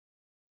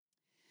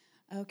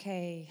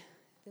Okay,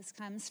 this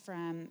comes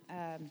from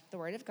the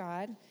Word of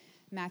God,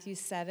 Matthew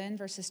 7,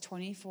 verses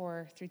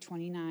 24 through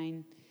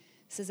 29.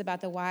 This is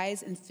about the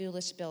wise and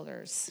foolish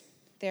builders.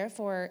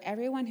 Therefore,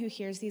 everyone who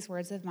hears these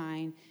words of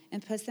mine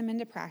and puts them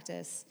into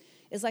practice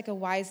is like a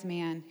wise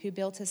man who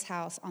built his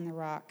house on the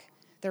rock.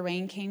 The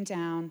rain came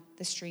down,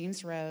 the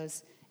streams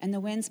rose, and the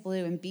winds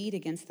blew and beat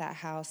against that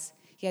house,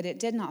 yet it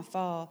did not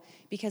fall,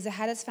 because it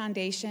had its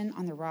foundation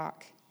on the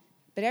rock.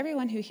 But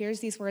everyone who hears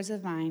these words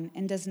of mine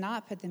and does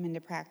not put them into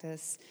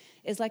practice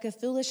is like a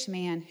foolish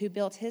man who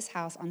built his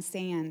house on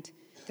sand.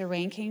 The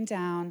rain came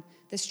down,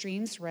 the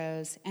streams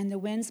rose, and the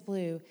winds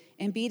blew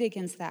and beat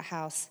against that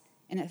house,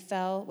 and it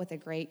fell with a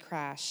great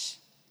crash.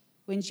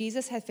 When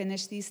Jesus had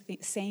finished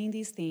saying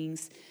these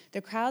things,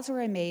 the crowds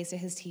were amazed at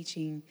his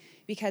teaching,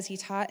 because he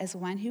taught as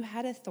one who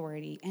had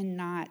authority and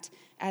not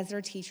as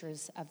their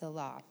teachers of the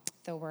law.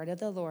 The word of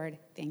the Lord,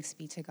 thanks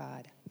be to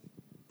God.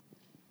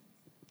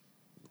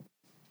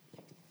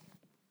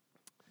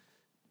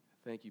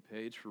 Thank you,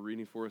 Paige, for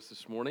reading for us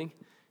this morning.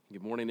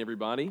 Good morning,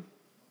 everybody.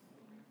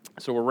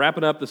 So we're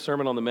wrapping up the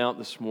Sermon on the Mount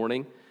this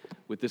morning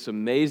with this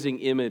amazing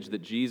image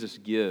that Jesus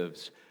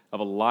gives of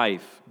a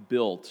life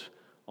built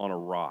on a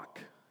rock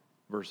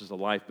versus a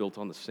life built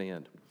on the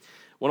sand.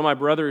 One of my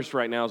brothers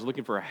right now is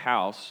looking for a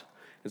house,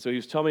 and so he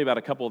was telling me about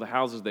a couple of the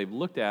houses they've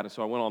looked at, and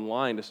so I went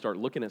online to start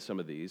looking at some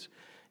of these,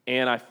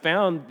 and I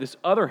found this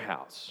other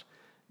house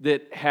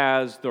that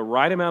has the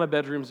right amount of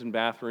bedrooms and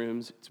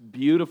bathrooms. It's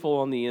beautiful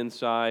on the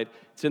inside.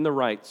 It's in the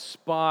right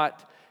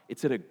spot.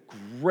 It's at a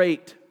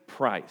great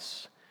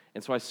price.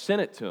 And so I sent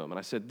it to him, and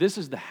I said, this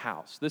is the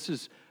house. This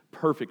is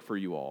perfect for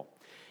you all.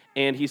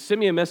 And he sent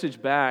me a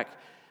message back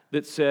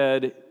that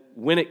said,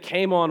 when it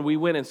came on, we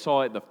went and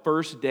saw it the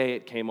first day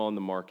it came on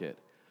the market,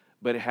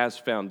 but it has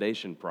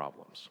foundation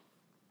problems.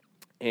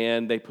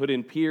 And they put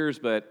in piers,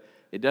 but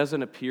it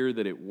doesn't appear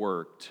that it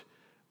worked.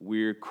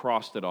 We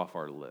crossed it off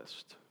our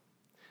list.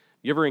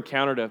 You ever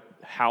encountered a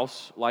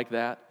house like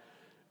that?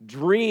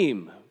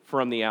 Dream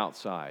from the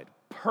outside,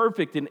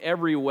 perfect in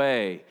every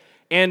way.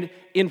 And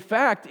in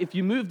fact, if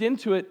you moved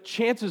into it,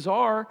 chances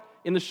are,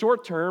 in the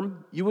short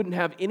term, you wouldn't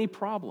have any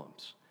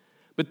problems.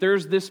 But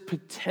there's this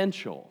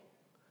potential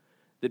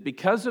that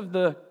because of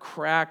the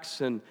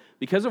cracks and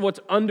because of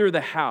what's under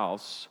the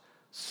house,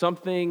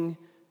 something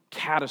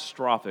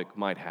catastrophic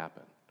might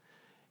happen.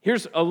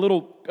 Here's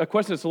a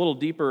question that's a little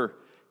deeper.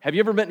 Have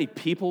you ever met any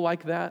people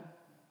like that?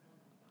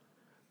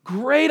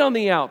 Great on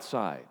the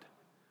outside,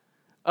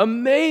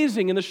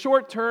 amazing in the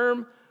short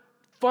term,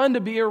 fun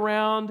to be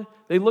around.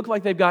 They look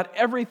like they've got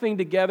everything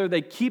together.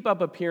 They keep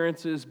up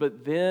appearances,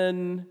 but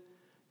then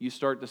you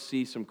start to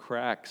see some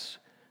cracks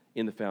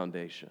in the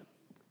foundation.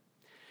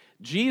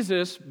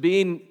 Jesus,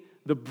 being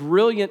the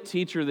brilliant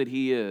teacher that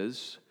he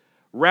is,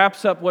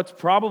 wraps up what's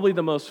probably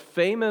the most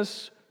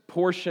famous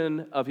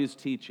portion of his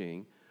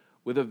teaching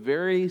with a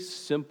very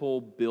simple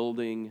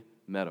building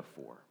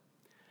metaphor.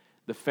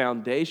 The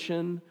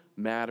foundation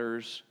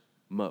matters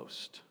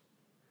most.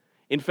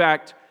 In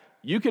fact,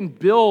 you can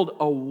build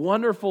a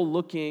wonderful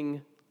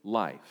looking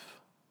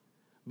life,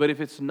 but if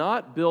it's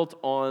not built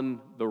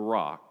on the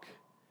rock,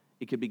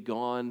 it could be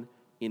gone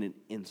in an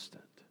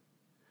instant.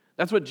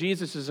 That's what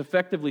Jesus is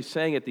effectively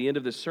saying at the end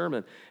of this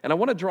sermon. And I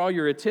want to draw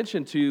your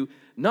attention to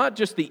not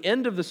just the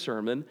end of the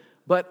sermon,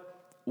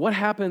 but what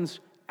happens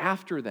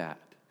after that.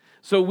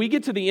 So we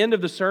get to the end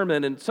of the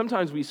sermon, and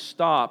sometimes we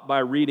stop by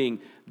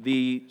reading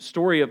the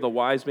story of the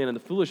wise man and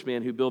the foolish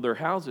man who build their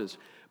houses.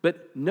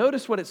 But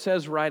notice what it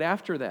says right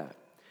after that.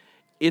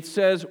 It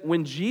says,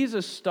 when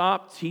Jesus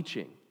stopped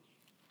teaching,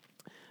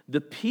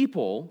 the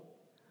people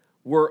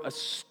were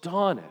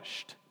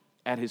astonished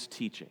at his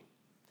teaching.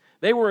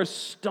 They were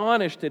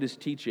astonished at his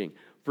teaching,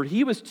 for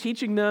he was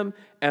teaching them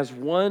as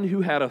one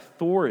who had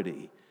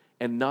authority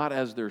and not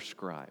as their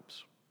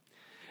scribes.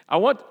 I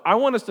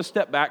want us to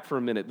step back for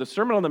a minute. The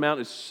Sermon on the Mount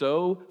is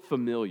so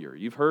familiar.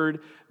 You've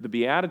heard the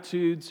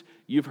Beatitudes.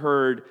 You've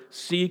heard,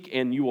 seek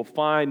and you will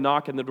find,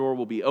 knock and the door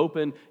will be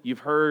open. You've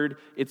heard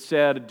it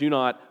said, do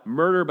not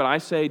murder, but I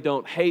say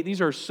don't hate.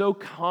 These are so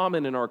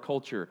common in our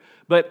culture.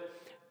 But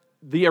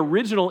the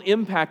original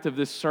impact of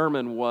this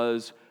sermon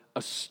was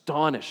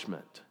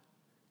astonishment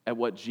at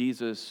what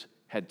Jesus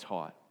had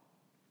taught.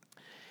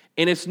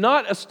 And it's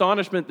not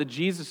astonishment that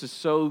Jesus is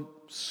so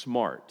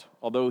smart,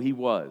 although he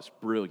was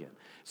brilliant.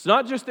 It's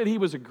not just that he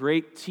was a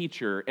great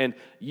teacher and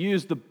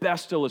used the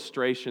best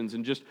illustrations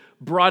and just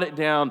brought it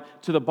down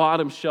to the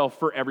bottom shelf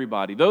for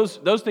everybody. Those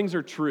things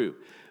are true.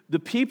 The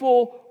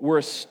people were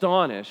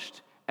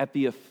astonished at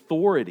the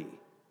authority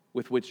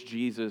with which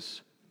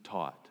Jesus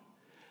taught.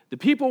 The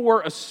people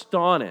were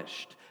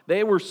astonished.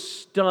 They were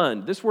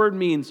stunned. This word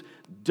means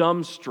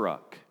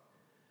dumbstruck.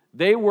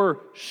 They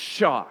were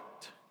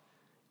shocked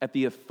at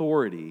the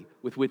authority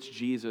with which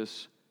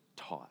Jesus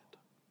taught.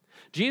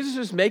 Jesus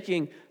is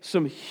making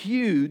some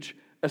huge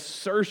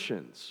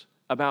assertions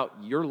about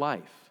your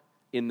life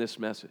in this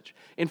message.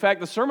 In fact,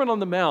 the Sermon on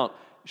the Mount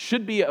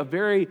should be a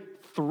very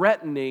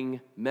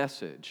threatening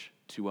message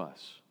to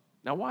us.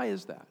 Now, why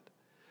is that?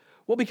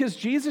 Well, because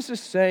Jesus is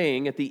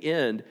saying at the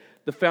end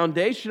the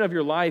foundation of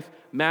your life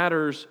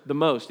matters the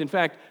most. In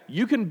fact,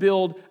 you can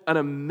build an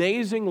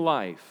amazing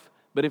life,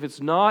 but if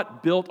it's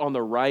not built on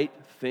the right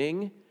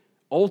thing,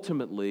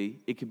 ultimately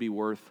it could be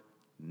worth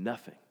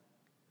nothing.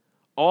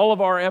 All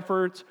of our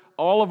efforts,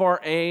 all of our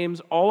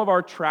aims, all of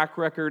our track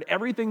record,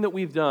 everything that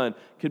we've done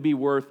could be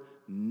worth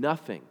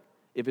nothing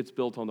if it's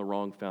built on the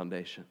wrong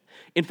foundation.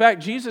 In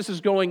fact, Jesus is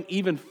going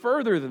even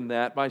further than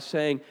that by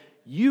saying,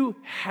 you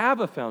have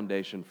a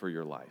foundation for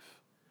your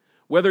life.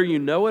 Whether you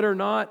know it or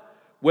not,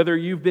 whether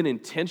you've been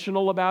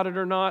intentional about it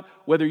or not,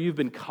 whether you've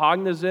been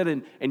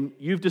cognizant and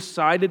you've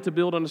decided to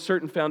build on a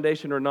certain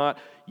foundation or not,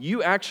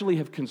 you actually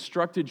have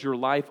constructed your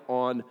life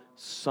on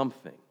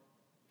something.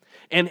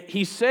 And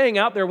he's saying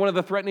out there, one of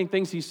the threatening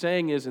things he's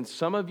saying is, and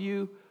some of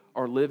you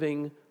are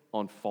living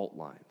on fault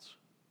lines.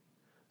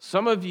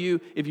 Some of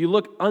you, if you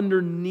look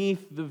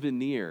underneath the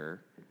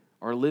veneer,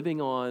 are living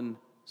on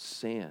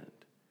sand.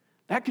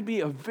 That could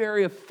be a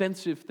very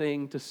offensive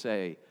thing to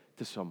say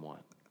to someone.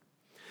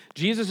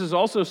 Jesus is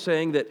also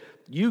saying that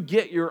you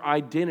get your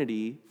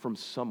identity from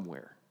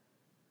somewhere.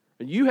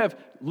 And you have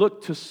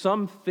looked to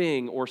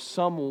something or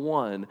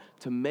someone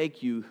to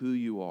make you who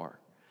you are.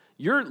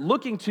 You're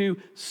looking to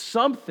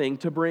something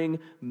to bring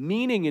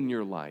meaning in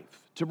your life,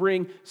 to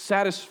bring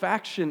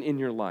satisfaction in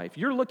your life.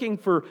 You're looking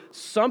for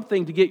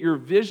something to get your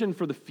vision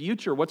for the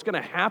future, what's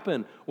going to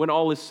happen when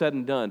all is said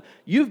and done.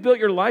 You've built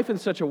your life in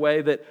such a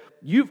way that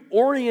you've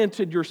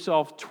oriented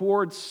yourself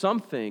towards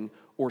something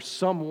or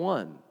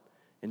someone.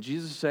 And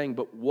Jesus is saying,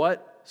 but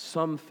what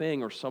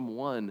something or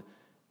someone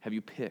have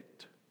you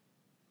picked?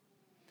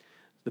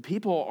 The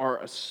people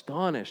are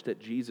astonished at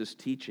Jesus'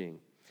 teaching,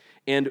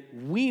 and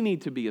we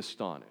need to be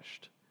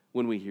astonished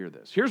when we hear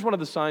this. Here's one of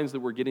the signs that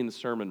we're getting the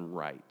sermon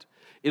right.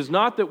 Is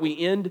not that we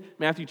end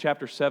Matthew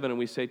chapter 7 and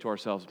we say to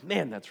ourselves,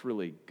 man, that's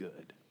really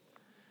good.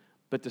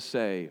 But to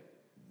say,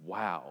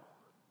 wow,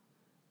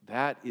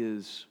 that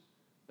is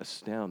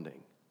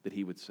astounding that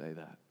he would say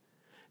that.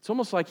 It's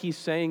almost like he's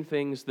saying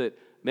things that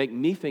make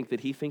me think that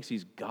he thinks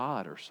he's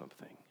God or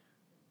something.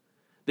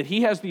 That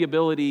he has the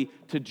ability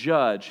to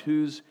judge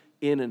who's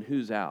in and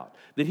who's out.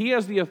 That he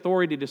has the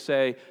authority to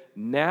say,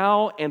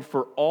 now and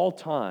for all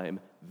time,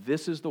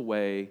 this is the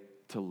way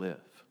to live.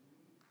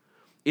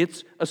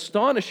 It's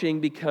astonishing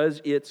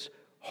because it's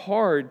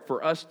hard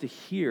for us to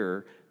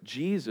hear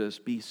Jesus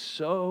be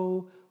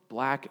so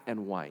black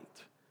and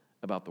white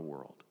about the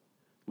world.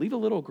 Leave a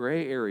little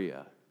gray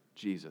area,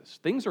 Jesus.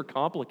 Things are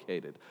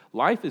complicated.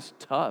 Life is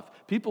tough.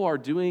 People are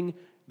doing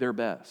their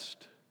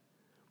best.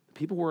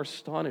 People were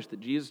astonished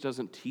that Jesus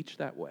doesn't teach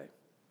that way.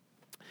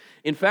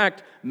 In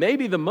fact,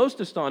 maybe the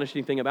most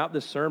astonishing thing about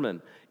this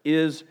sermon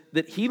is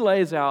that he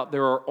lays out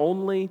there are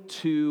only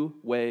two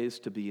ways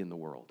to be in the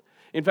world.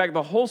 In fact,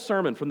 the whole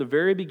sermon from the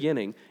very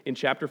beginning in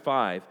chapter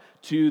 5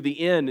 to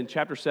the end in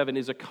chapter 7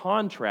 is a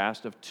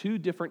contrast of two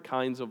different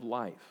kinds of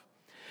life.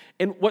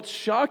 And what's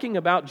shocking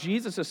about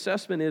Jesus'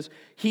 assessment is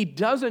he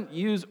doesn't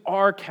use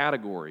our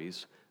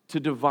categories to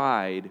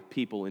divide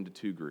people into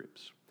two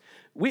groups.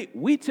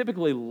 We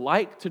typically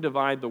like to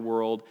divide the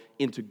world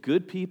into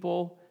good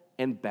people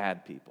and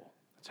bad people.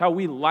 That's how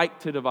we like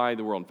to divide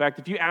the world. In fact,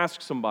 if you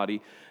ask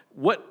somebody,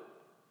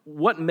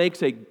 what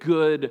makes a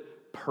good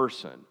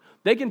person?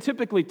 They can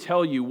typically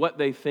tell you what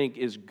they think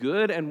is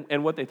good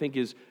and what they think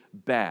is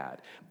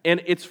bad.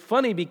 And it's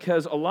funny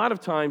because a lot of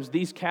times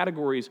these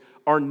categories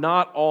are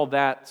not all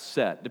that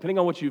set. Depending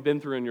on what you've been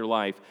through in your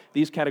life,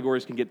 these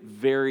categories can get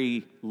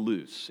very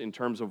loose in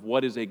terms of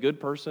what is a good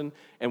person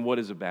and what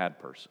is a bad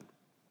person.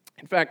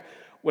 In fact,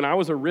 when I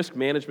was a risk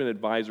management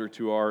advisor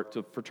to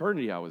the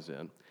fraternity I was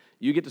in,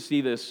 you get to see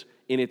this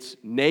in its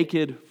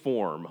naked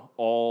form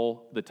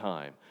all the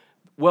time.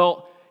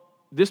 Well,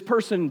 this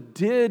person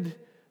did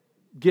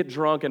get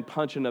drunk and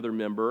punch another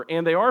member,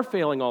 and they are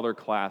failing all their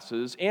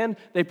classes, and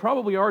they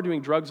probably are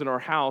doing drugs in our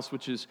house,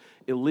 which is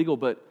illegal,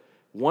 but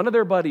one of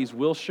their buddies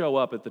will show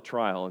up at the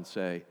trial and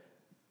say,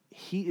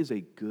 he is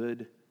a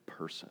good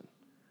person.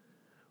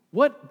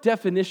 What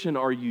definition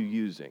are you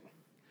using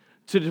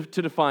to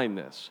define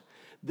this?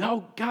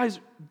 No, guys,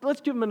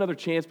 let's give him another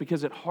chance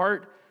because at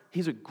heart,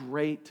 he's a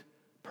great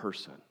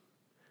person.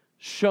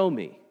 Show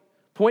me.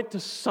 Point to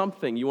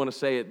something you want to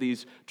say at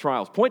these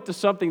trials. Point to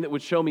something that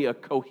would show me a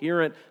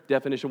coherent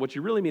definition. What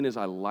you really mean is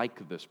I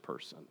like this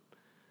person.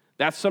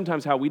 That's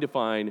sometimes how we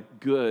define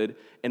good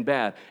and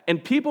bad.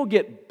 And people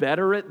get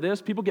better at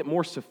this. People get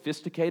more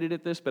sophisticated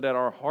at this. But at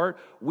our heart,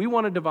 we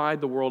want to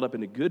divide the world up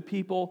into good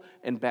people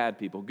and bad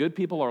people. Good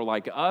people are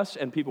like us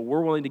and people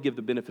we're willing to give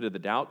the benefit of the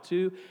doubt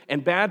to.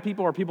 And bad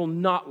people are people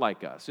not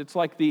like us. It's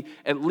like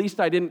at least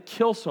I didn't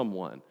kill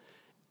someone.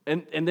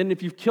 And then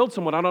if you've killed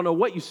someone, I don't know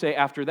what you say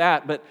after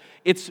that, but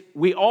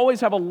we always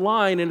have a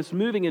line and it's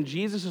moving, and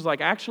Jesus is like,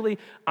 actually,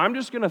 I'm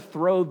just going to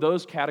throw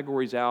those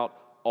categories out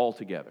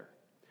altogether.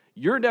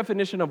 Your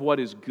definition of what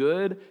is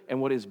good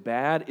and what is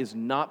bad is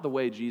not the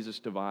way Jesus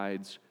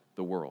divides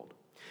the world.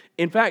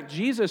 In fact,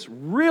 Jesus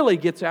really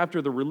gets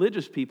after the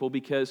religious people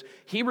because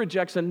he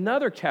rejects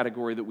another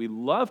category that we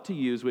love to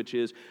use, which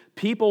is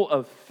people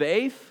of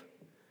faith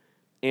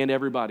and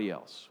everybody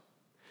else.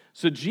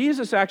 So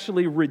Jesus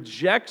actually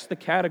rejects the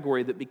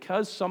category that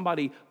because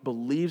somebody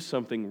believes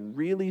something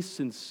really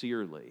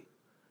sincerely,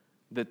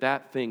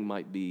 that thing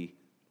might be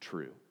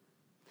true.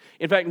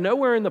 In fact,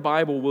 nowhere in the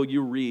Bible will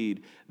you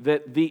read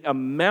that the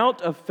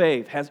amount of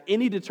faith has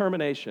any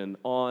determination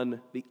on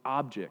the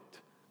object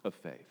of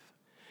faith.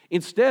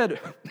 Instead,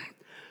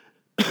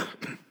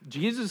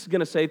 Jesus is going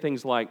to say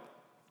things like,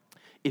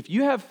 if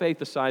you have faith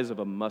the size of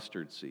a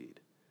mustard seed,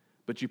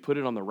 but you put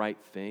it on the right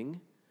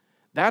thing,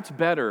 that's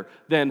better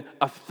than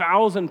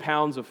 1,000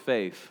 pounds of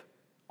faith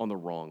on the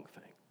wrong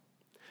thing.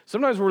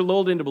 Sometimes we're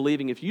lulled into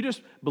believing if you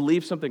just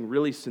believe something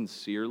really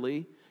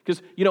sincerely,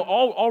 because,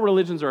 all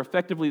religions are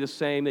effectively the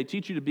same. They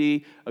teach you to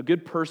be a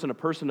good person, a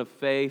person of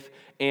faith,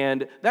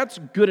 and that's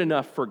good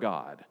enough for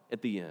God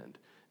at the end.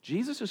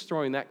 Jesus is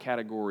throwing that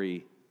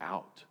category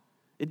out.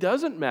 It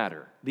doesn't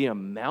matter the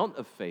amount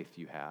of faith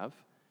you have.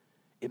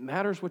 It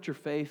matters what your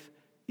faith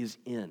is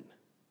in.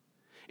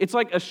 It's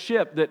like a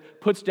ship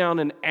that puts down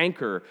an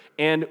anchor,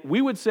 and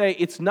we would say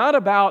it's not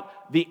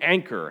about the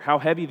anchor, how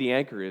heavy the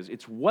anchor is.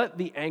 It's what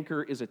the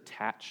anchor is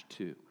attached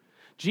to.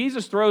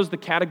 Jesus throws the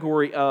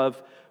category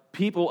of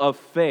people of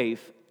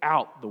faith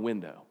out the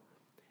window.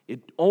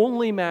 It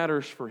only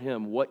matters for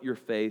him what your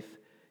faith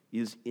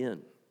is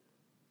in.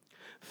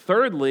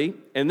 Thirdly,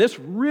 and this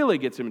really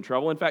gets him in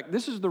trouble. In fact,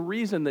 this is the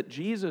reason that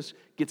Jesus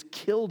gets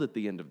killed at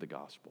the end of the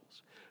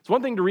Gospels. It's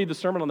one thing to read the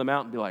Sermon on the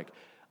Mount and be like,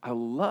 I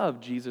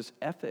love Jesus'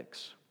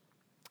 ethics.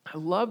 I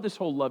love this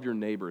whole love your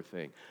neighbor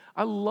thing.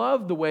 I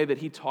love the way that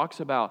he talks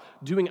about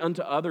doing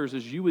unto others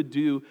as you would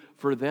do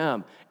for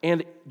them.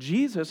 And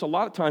Jesus, a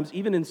lot of times,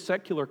 even in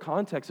secular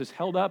contexts, is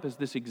held up as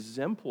this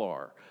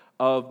exemplar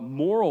of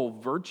moral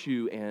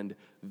virtue and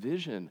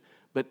vision.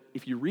 But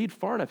if you read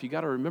far enough, you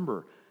got to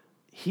remember,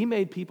 he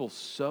made people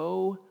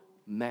so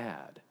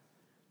mad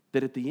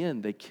that at the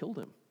end they killed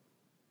him.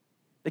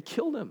 They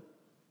killed him.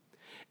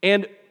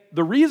 And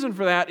the reason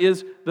for that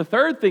is the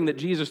third thing that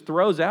Jesus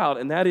throws out,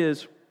 and that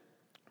is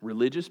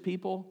religious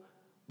people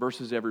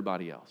versus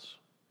everybody else.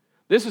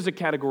 This is a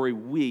category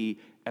we,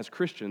 as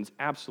Christians,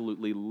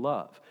 absolutely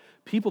love.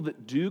 People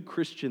that do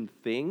Christian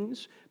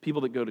things,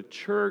 people that go to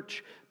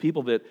church,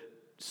 people that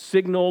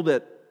signal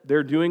that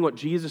they're doing what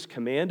Jesus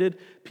commanded,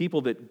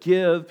 people that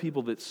give,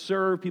 people that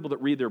serve, people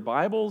that read their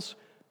Bibles,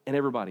 and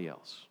everybody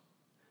else.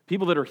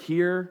 People that are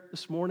here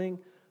this morning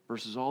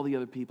versus all the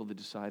other people that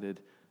decided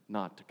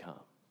not to come.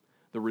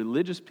 The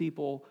religious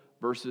people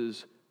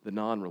versus the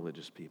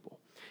non-religious people.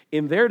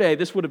 In their day,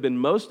 this would have been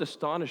most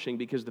astonishing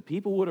because the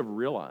people would have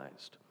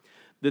realized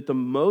that the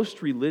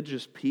most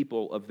religious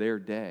people of their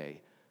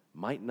day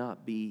might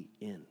not be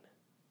in.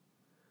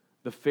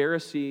 The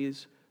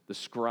Pharisees, the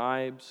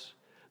scribes,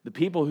 the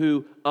people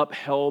who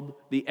upheld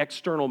the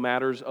external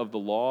matters of the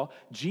law,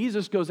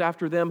 Jesus goes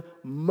after them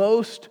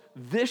most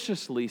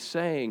viciously,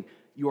 saying,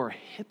 you are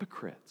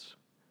hypocrites.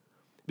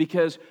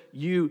 Because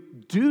you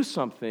do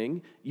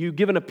something, you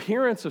give an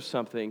appearance of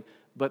something,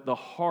 but the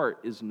heart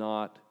is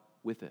not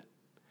with it.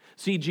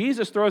 See,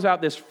 Jesus throws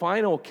out this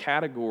final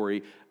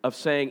category of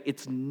saying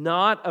it's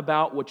not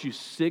about what you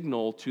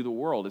signal to the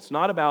world. It's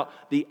not about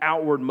the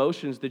outward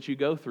motions that you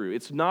go through.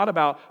 It's not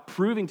about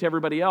proving to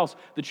everybody else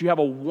that you have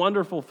a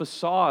wonderful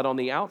facade on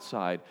the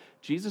outside.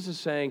 Jesus is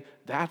saying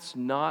that's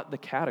not the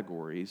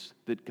categories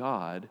that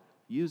God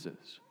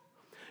uses.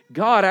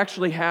 God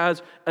actually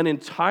has an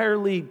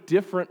entirely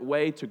different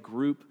way to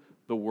group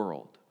the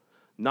world.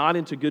 Not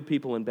into good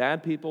people and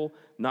bad people,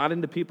 not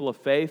into people of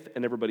faith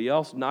and everybody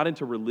else, not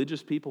into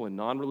religious people and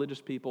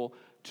non-religious people,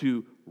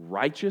 to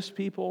righteous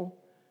people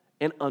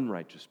and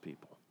unrighteous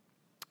people.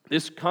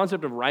 This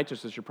concept of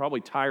righteousness, you're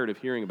probably tired of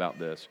hearing about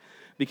this,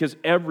 because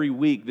every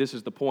week this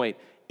is the point.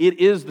 It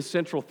is the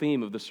central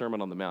theme of the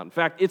Sermon on the Mount. In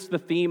fact, it's the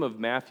theme of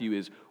Matthew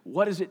is,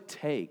 what does it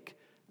take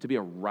to be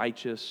a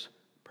righteous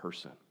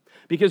person?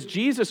 Because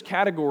Jesus'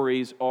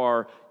 categories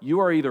are, you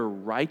are either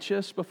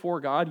righteous before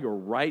God, you're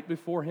right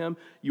before Him,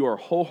 you are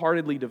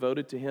wholeheartedly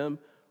devoted to Him,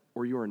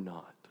 or you are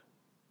not.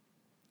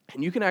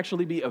 And you can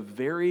actually be a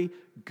very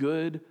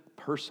good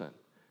person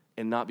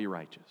and not be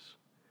righteous.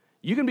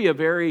 You can be a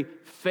very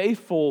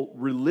faithful,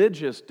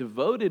 religious,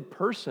 devoted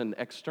person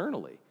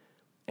externally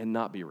and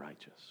not be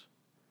righteous.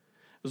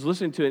 I was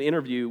listening to an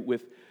interview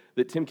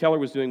that Tim Keller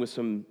was doing with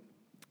some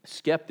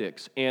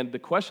skeptics, and the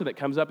question that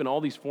comes up in all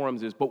these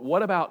forums is, but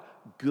what about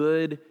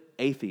good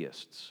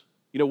atheists?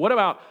 What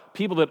about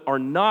people that are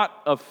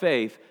not of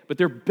faith, but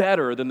they're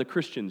better than the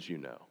Christians you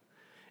know?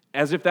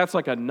 As if that's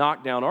like a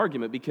knockdown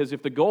argument, because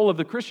if the goal of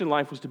the Christian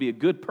life was to be a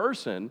good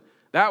person,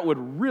 that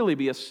would really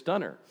be a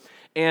stunner.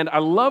 And I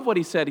love what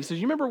he said. He says,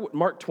 you remember what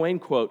Mark Twain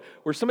quote,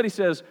 where somebody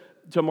says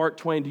to Mark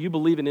Twain, do you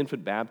believe in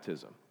infant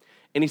baptism?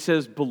 And he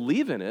says,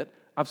 believe in it?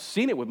 I've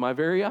seen it with my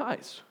very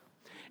eyes.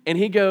 And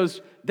he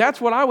goes,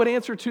 that's what I would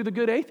answer to the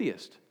good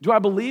atheist. Do I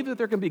believe that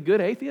there can be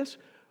good atheists?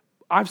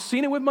 I've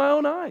seen it with my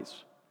own eyes.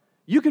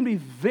 You can be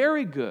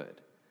very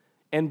good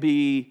and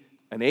be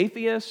an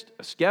atheist,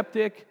 a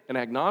skeptic, an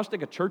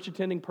agnostic, a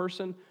church-attending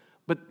person,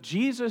 but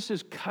Jesus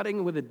is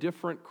cutting with a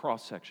different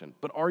cross-section.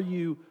 But are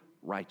you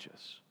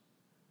righteous?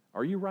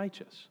 Are you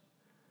righteous?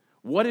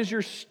 What is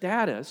your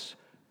status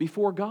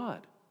before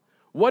God?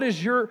 What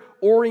is your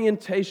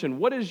orientation?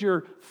 What is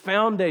your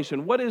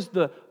foundation? What is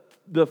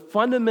the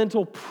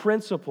fundamental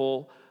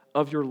principle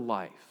of your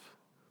life?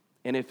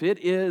 And if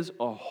it is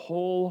a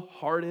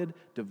wholehearted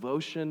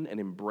devotion and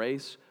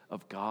embrace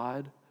of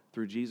God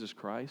through Jesus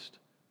Christ,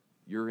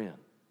 you're in.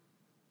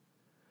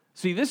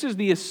 See, this is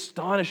the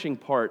astonishing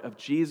part of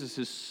Jesus,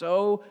 is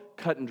so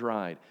cut and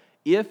dried.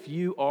 If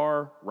you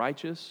are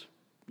righteous,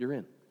 you're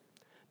in.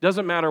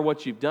 Doesn't matter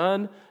what you've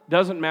done,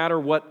 doesn't matter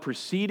what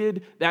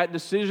preceded that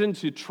decision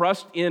to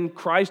trust in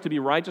Christ to be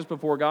righteous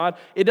before God.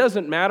 It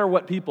doesn't matter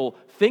what people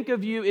think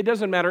of you. It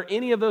doesn't matter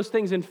any of those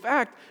things. In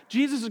fact,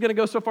 Jesus is going to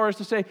go so far as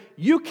to say,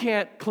 you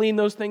can't clean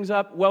those things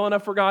up well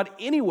enough for God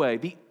anyway.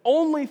 The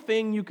only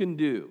thing you can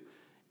do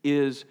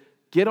is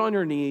get on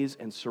your knees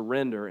and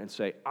surrender and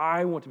say,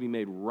 I want to be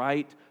made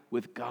right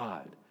with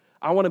God.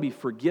 I want to be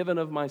forgiven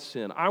of my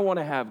sin. I want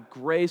to have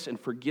grace and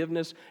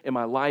forgiveness in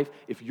my life.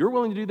 If you're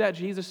willing to do that,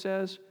 Jesus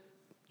says,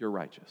 you're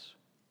righteous.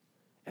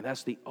 And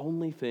that's the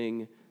only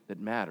thing that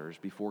matters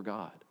before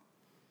God.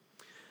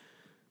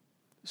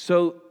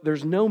 So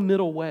there's no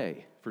middle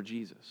way for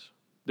Jesus.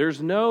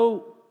 There's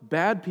no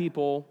bad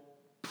people,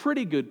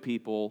 pretty good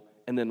people,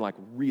 and then like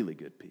really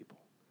good people.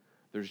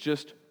 There's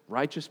just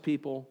righteous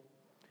people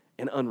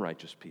and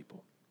unrighteous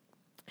people.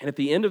 And at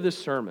the end of this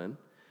sermon,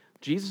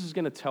 Jesus is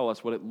going to tell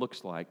us what it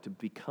looks like to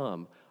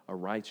become a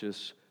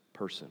righteous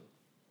person.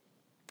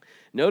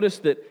 Notice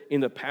that in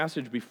the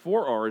passage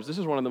before ours, this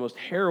is one of the most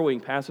harrowing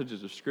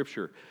passages of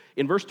Scripture.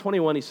 In verse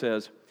 21, he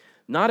says,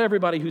 not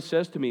everybody who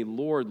says to me,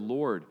 Lord,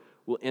 Lord,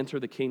 will enter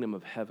the kingdom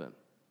of heaven,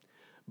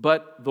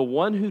 but the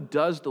one who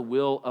does the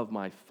will of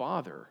my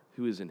Father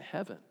who is in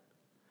heaven.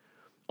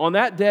 On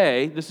that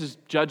day, this is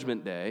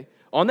Judgment Day,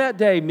 on that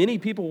day, many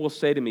people will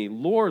say to me,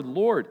 Lord,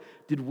 Lord,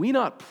 did we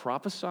not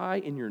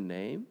prophesy in your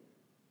name?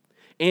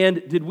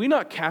 And did we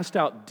not cast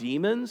out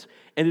demons?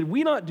 And did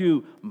we not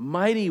do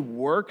mighty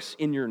works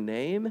in your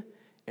name?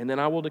 And then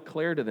I will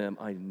declare to them,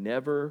 I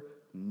never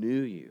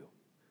knew you.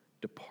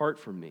 Depart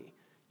from me,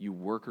 you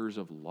workers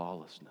of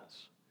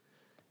lawlessness.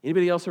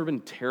 Anybody else ever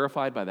been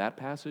terrified by that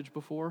passage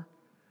before?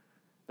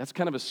 That's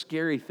kind of a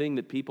scary thing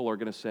that people are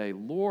going to say,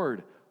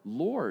 Lord,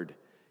 Lord,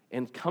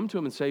 and come to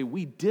him and say,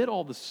 we did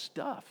all the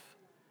stuff.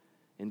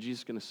 And Jesus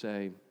is going to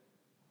say,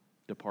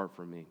 depart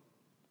from me.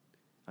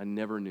 I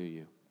never knew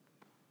you.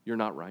 You're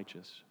not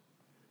righteous.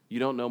 You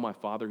don't know my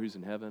Father who's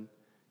in heaven.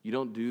 You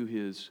don't do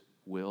his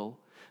will.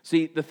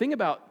 See, the thing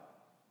about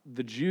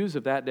the Jews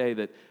of that day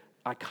that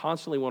I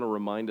constantly want to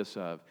remind us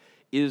of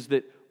is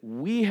that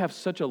we have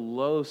such a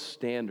low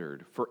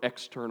standard for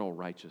external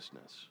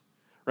righteousness.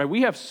 Right?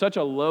 We have such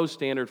a low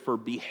standard for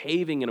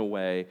behaving in a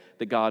way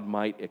that God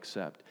might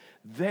accept.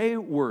 They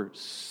were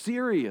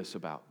serious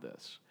about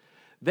this.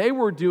 They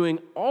were doing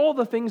all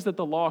the things that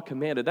the law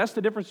commanded. That's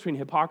the difference between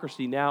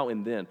hypocrisy now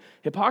and then.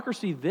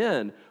 Hypocrisy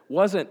then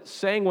wasn't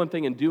saying one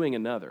thing and doing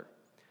another.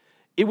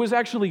 It was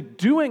actually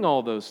doing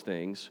all those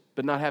things,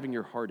 but not having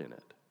your heart in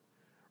it.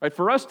 Right?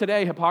 For us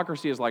today,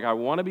 hypocrisy is like, I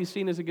want to be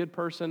seen as a good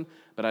person,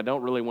 but I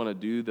don't really want to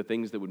do the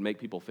things that would make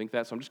people think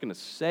that, so I'm just going to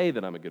say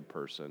that I'm a good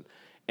person,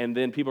 and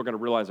then people are going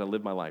to realize I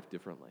live my life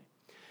differently.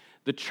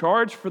 The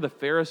charge for the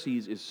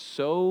Pharisees is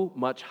so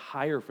much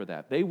higher for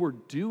that. They were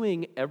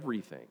doing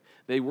everything.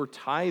 They were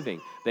tithing.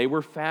 They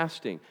were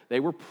fasting. They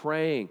were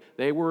praying.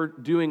 They were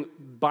doing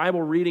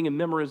Bible reading and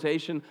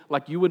memorization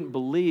like you wouldn't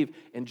believe.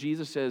 And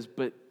Jesus says,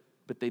 but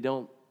they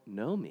don't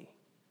know me.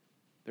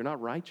 They're not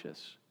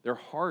righteous. Their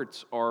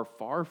hearts are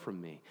far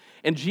from me.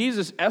 And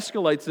Jesus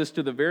escalates this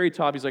to the very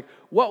top. He's like,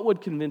 what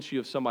would convince you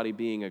of somebody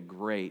being a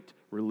great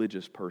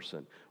religious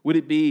person? Would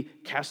it be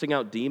casting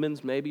out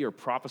demons maybe, or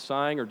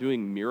prophesying, or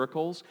doing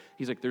miracles?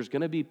 He's like, there's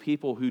going to be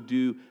people who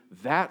do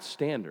that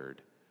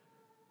standard,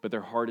 but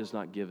their heart is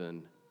not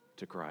given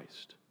to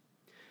Christ.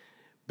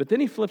 But then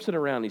he flips it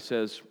around. He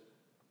says,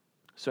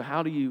 so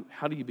how do you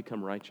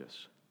become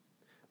righteous?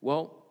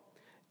 Well,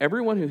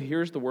 everyone who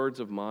hears the words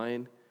of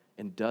mine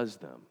and does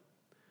them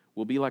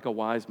will be like a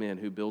wise man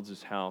who builds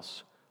his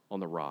house on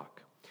the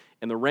rock.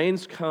 And the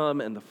rains come,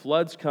 and the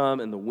floods come,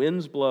 and the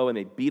winds blow, and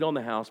they beat on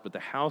the house, but the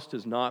house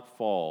does not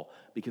fall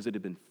because it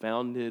had been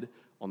founded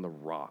on the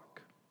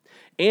rock.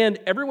 And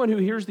everyone who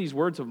hears these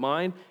words of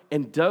mine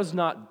and does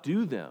not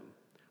do them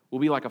will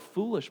be like a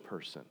foolish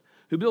person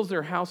who builds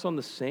their house on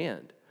the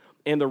sand.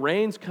 And the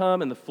rains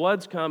come, and the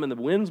floods come, and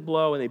the winds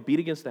blow, and they beat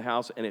against the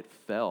house, and it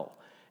fell.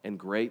 And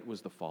great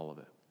was the fall of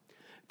it.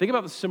 Think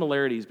about the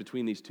similarities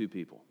between these two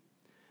people.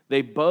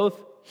 They both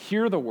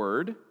hear the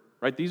word,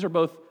 right? These are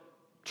both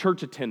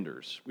church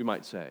attenders, we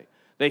might say.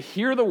 They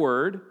hear the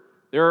word,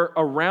 they're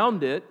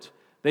around it,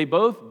 they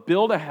both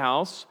build a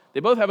house, they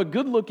both have a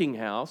good-looking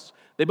house,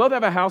 they both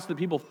have a house that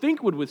people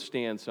think would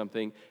withstand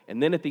something,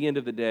 and then at the end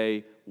of the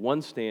day,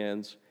 one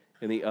stands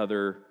and the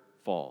other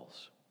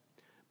falls.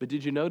 But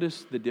did you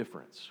notice the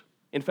difference?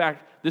 In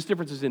fact, this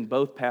difference is in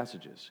both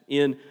passages.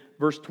 In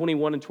verse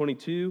 21 and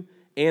 22,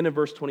 and in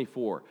verse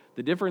 24.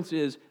 The difference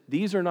is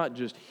these are not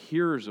just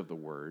hearers of the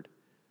word,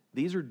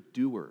 these are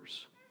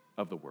doers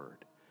of the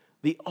word.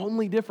 The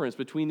only difference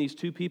between these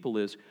two people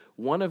is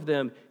one of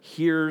them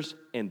hears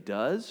and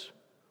does,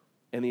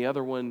 and the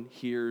other one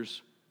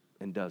hears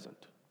and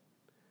doesn't.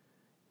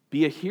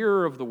 Be a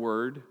hearer of the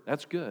word,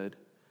 that's good,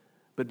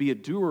 but be a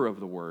doer of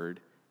the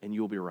word, and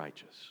you'll be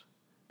righteous.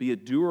 Be a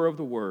doer of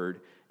the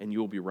word, and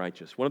you'll be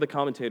righteous. One of the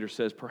commentators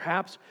says,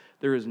 perhaps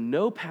there is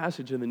no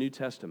passage in the New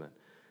Testament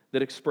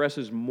that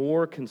expresses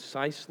more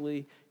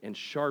concisely and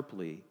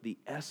sharply the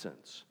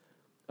essence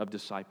of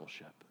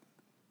discipleship.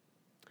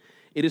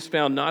 It is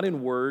found not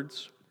in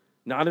words,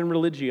 not in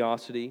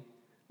religiosity,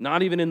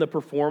 not even in the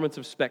performance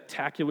of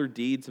spectacular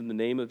deeds in the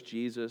name of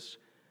Jesus,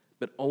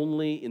 but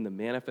only in the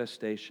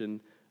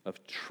manifestation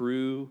of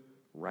true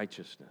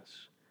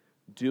righteousness,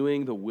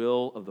 doing the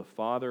will of the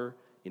Father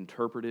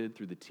interpreted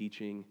through the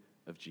teaching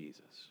of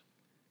Jesus.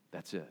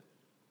 That's it.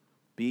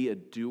 Be a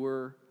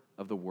doer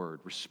of the word.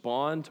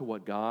 Respond to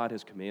what God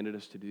has commanded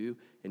us to do,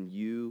 and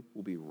you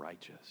will be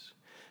righteous.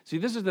 See,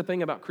 this is the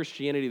thing about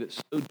Christianity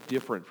that's so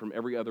different from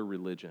every other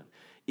religion,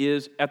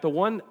 is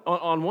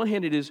on one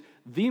hand, it is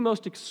the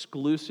most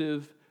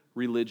exclusive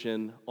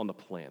religion on the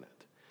planet,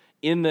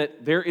 in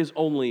that there is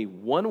only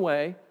one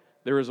way,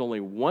 there is only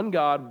one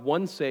God,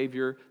 one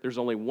Savior, there's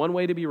only one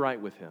way to be right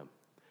with Him.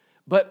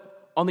 But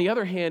on the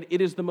other hand, it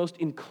is the most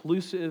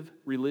inclusive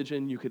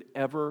religion you could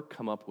ever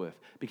come up with,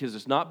 because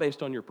it's not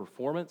based on your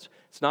performance,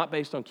 it's not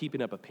based on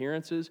keeping up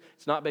appearances,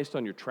 it's not based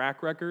on your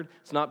track record,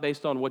 it's not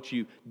based on what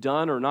you've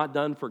done or not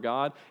done for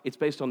God. It's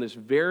based on this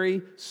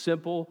very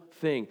simple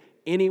thing.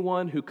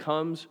 Anyone who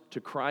comes to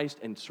Christ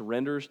and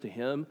surrenders to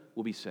Him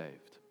will be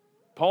saved.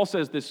 Paul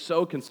says this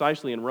so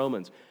concisely in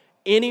Romans.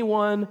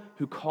 Anyone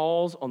who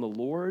calls on the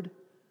Lord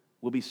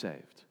will be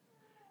saved.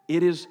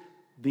 It is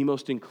the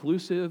most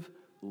inclusive,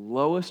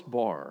 lowest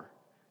bar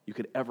you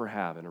could ever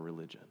have in a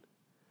religion.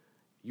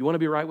 You want to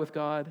be right with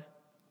God?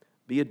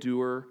 Be a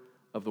doer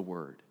of the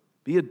word.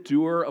 Be a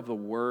doer of the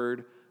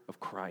word of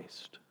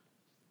Christ.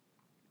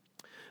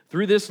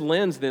 Through this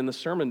lens, then, the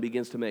sermon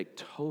begins to make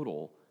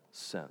total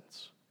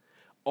sense.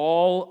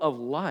 All of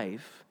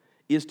life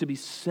is to be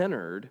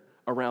centered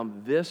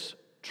around this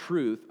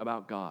truth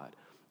about God.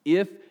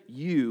 If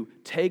you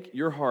take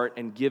your heart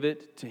and give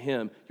it to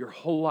Him, your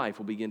whole life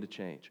will begin to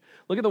change.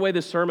 Look at the way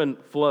this sermon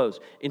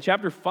flows. In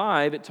chapter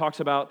 5, it talks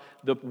about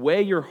the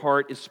way your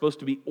heart is supposed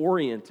to be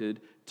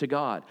oriented to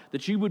God.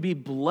 That you would be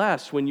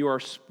blessed when you are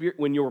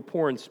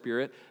poor in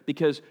spirit,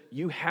 because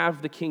you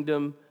have the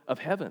kingdom of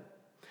heaven.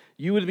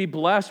 You would be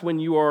blessed when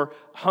you are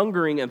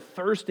hungering and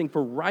thirsting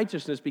for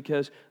righteousness,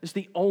 because it's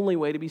the only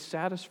way to be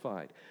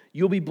satisfied.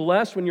 You'll be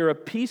blessed when you're a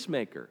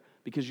peacemaker,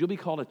 because you'll be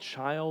called a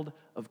child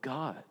of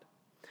God.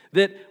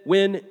 That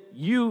when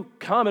you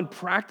come and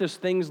practice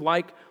things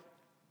like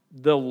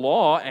the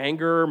law,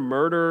 anger,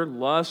 murder,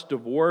 lust,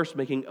 divorce,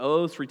 making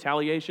oaths,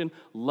 retaliation,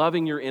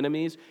 loving your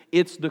enemies,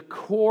 it's the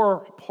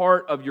core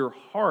part of your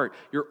heart,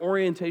 your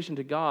orientation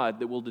to God,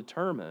 that will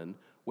determine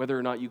whether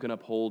or not you can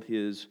uphold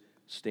His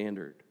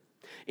standard.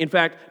 In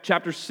fact,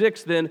 chapter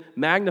 6 then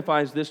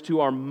magnifies this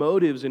to our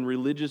motives in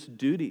religious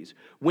duties.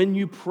 When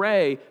you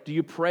pray, do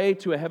you pray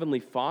to a heavenly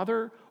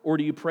Father, or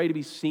do you pray to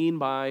be seen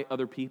by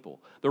other people?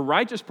 The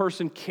righteous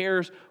person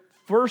cares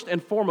first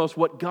and foremost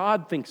what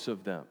God thinks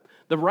of them.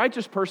 The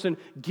righteous person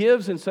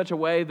gives in such a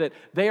way that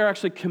they are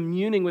actually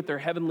communing with their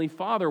heavenly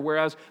Father,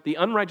 whereas the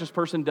unrighteous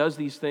person does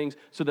these things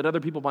so that other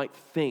people might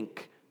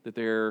think that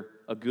they're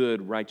a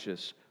good,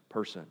 righteous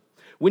person.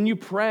 When you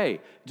pray,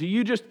 do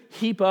you just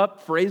heap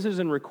up phrases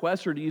and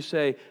requests, or do you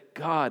say,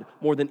 God,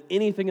 more than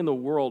anything in the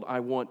world, I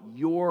want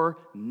your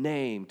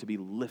name to be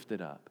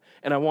lifted up,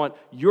 and I want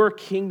your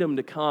kingdom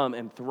to come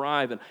and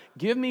thrive, and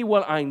give me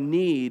what I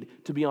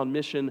need to be on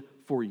mission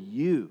for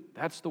you?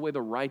 That's the way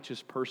the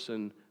righteous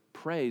person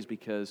prays,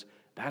 because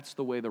that's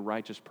the way the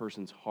righteous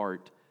person's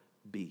heart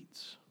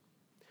beats.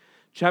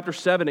 Chapter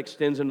 7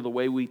 extends into the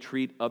way we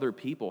treat other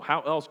people. How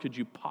else could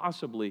you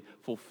possibly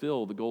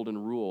fulfill the golden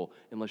rule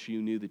unless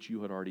you knew that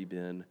you had already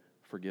been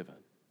forgiven?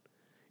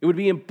 It would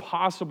be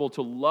impossible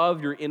to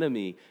love your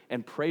enemy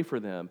and pray for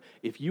them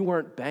if you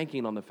weren't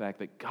banking on the fact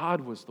that God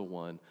was the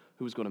one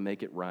who was going to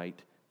make it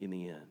right in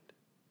the end.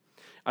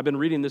 I've been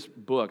reading this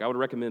book. I would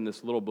recommend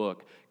this little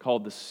book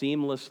called The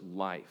Seamless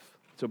Life.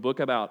 It's a book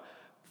about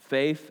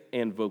faith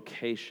and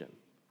vocation.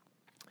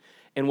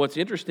 And what's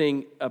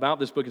interesting about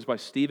this book is by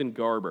Stephen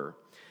Garber.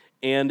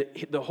 And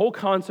the whole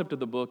concept of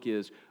the book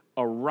is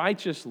a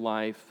righteous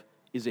life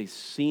is a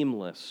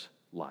seamless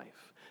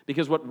life.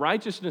 Because what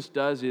righteousness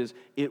does is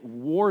it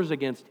wars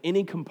against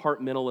any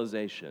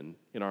compartmentalization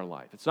in our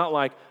life. It's not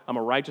like I'm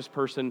a righteous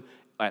person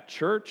at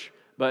church,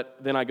 but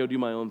then I go do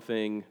my own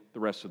thing the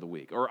rest of the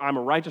week. Or I'm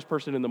a righteous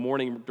person in the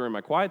morning during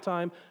my quiet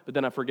time, but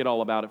then I forget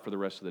all about it for the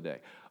rest of the day.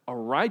 A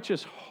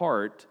righteous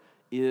heart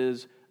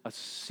is a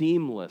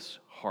seamless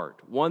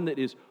heart, one that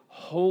is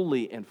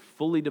wholly and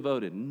fully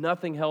devoted,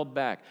 nothing held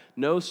back,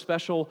 no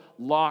special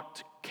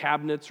locked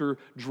cabinets or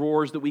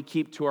drawers that we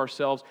keep to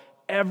ourselves,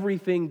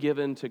 everything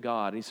given to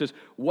God. And he says,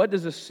 what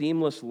does a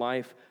seamless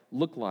life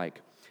look like?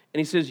 And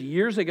he says,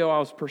 years ago I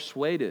was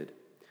persuaded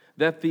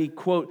that the,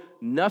 quote,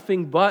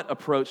 nothing but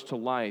approach to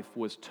life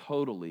was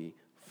totally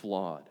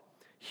flawed.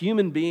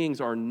 Human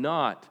beings are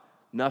not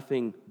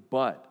nothing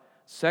but.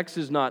 Sex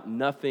is not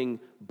nothing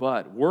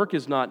but. Work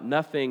is not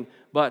nothing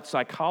but.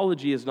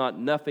 Psychology is not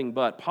nothing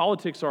but.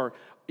 Politics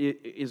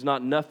is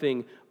not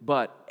nothing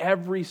but.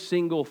 Every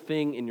single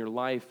thing in your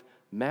life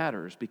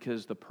matters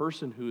because the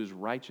person who is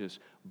righteous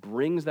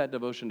brings that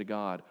devotion to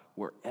God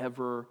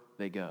wherever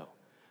they go.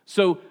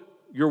 So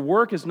your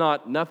work is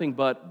not nothing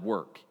but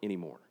work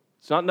anymore.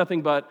 It's not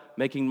nothing but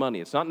making money.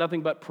 It's not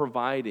nothing but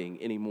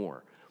providing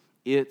anymore.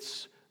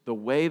 It's the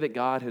way that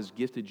God has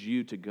gifted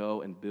you to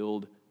go and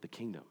build the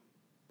kingdom.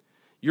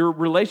 Your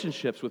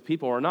relationships with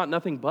people are not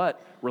nothing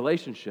but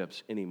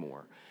relationships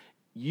anymore.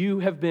 You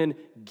have been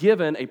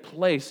given a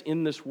place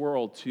in this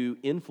world to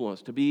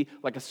influence, to be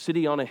like a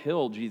city on a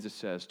hill, Jesus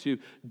says, to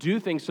do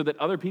things so that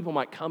other people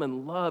might come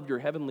and love your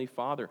heavenly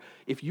Father.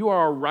 If you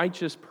are a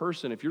righteous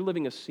person, if you're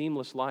living a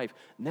seamless life,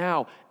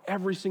 now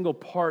every single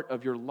part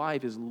of your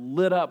life is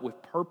lit up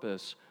with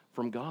purpose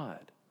from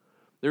God.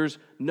 There's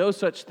no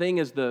such thing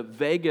as the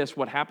Vegas,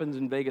 what happens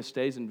in Vegas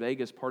stays in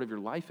Vegas part of your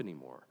life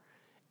anymore.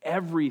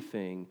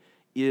 Everything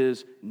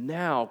is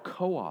now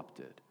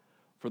co-opted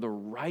for the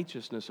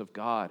righteousness of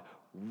God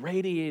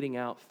radiating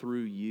out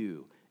through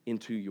you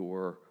into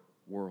your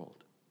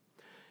world.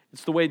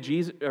 It's the way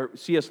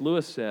C.S.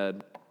 Lewis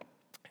said,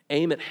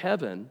 aim at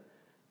heaven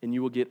and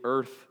you will get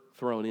earth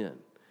thrown in,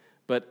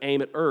 but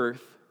aim at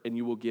earth and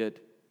you will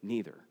get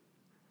neither.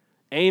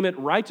 Aim at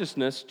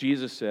righteousness,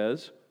 Jesus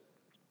says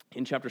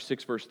in chapter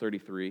 6, verse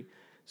 33,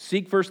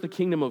 seek first the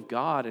kingdom of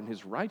God and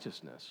his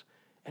righteousness,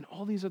 and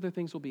all these other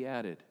things will be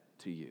added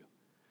to you.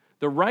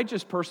 The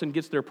righteous person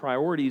gets their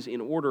priorities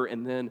in order,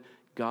 and then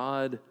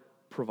God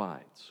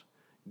provides.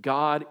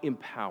 God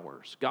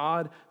empowers.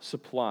 God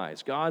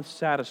supplies. God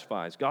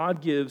satisfies.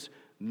 God gives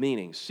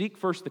meaning. Seek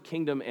first the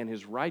kingdom and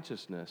his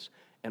righteousness,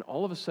 and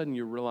all of a sudden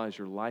you realize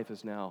your life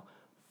has now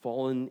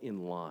fallen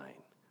in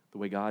line the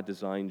way God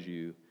designed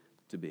you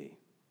to be.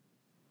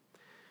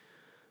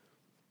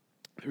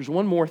 There's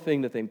one more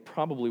thing that they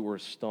probably were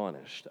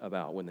astonished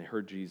about when they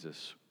heard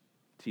Jesus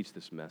teach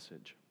this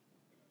message.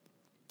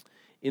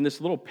 In this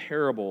little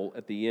parable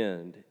at the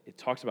end, it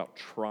talks about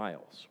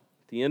trials.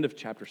 At the end of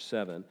chapter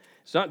 7,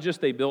 it's not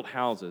just they built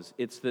houses,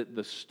 it's that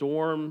the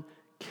storm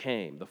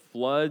came, the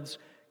floods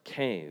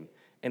came,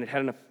 and it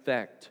had an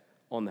effect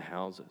on the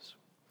houses.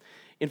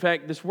 In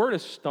fact, this word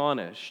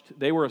astonished,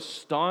 they were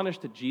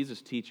astonished at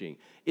Jesus' teaching,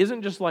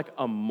 isn't just like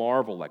a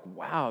marvel, like,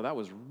 wow, that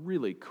was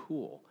really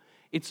cool.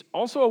 It's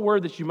also a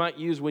word that you might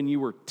use when you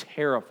were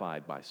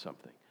terrified by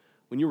something,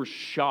 when you were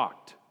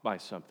shocked by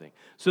something.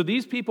 So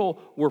these people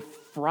were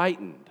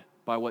frightened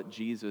by what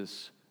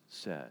Jesus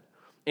said.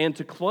 And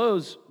to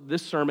close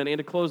this sermon and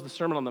to close the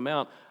Sermon on the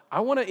Mount,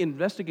 I want to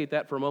investigate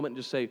that for a moment and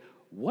just say,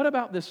 what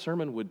about this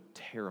sermon would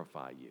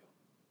terrify you?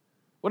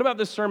 What about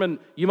this sermon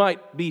you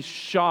might be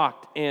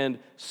shocked and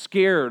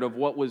scared of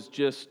what was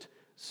just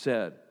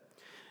said?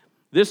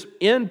 This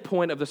end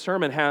point of the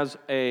sermon has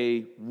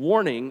a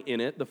warning in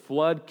it. The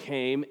flood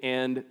came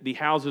and the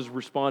houses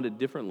responded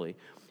differently.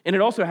 And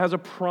it also has a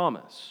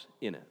promise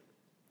in it.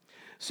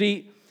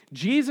 See,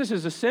 Jesus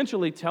is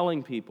essentially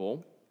telling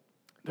people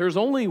there's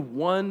only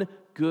one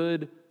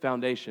good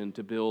foundation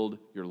to build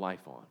your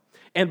life on.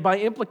 And by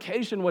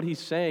implication, what he's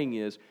saying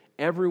is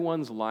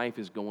everyone's life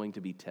is going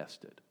to be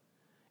tested.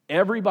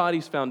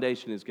 Everybody's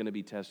foundation is going to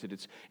be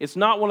tested. It's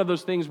not one of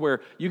those things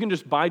where you can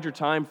just bide your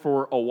time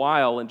for a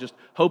while and just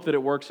hope that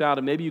it works out,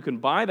 and maybe you can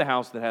buy the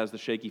house that has the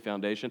shaky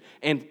foundation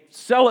and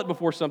sell it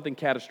before something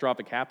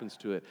catastrophic happens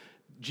to it.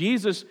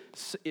 Jesus,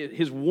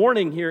 his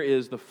warning here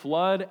is the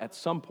flood at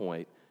some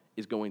point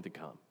is going to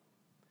come.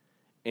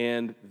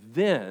 And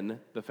then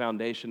the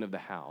foundation of the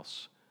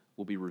house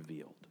will be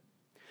revealed.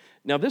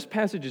 Now, this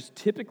passage is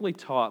typically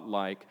taught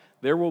like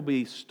there will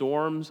be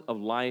storms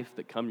of life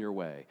that come your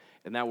way,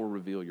 and that will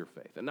reveal your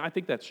faith. And I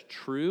think that's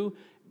true,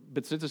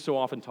 but since it's so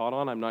often taught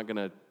on, I'm not going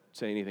to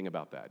say anything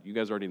about that. You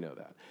guys already know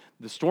that.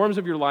 The storms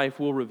of your life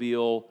will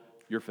reveal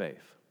your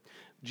faith.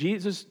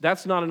 Jesus,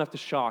 that's not enough to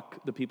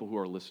shock the people who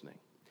are listening.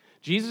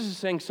 Jesus is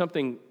saying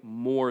something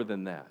more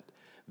than that.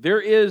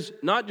 There is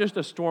not just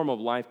a storm of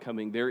life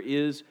coming, there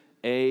is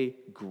a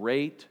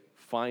great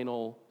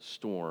final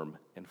storm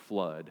and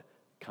flood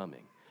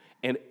coming.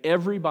 And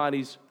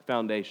everybody's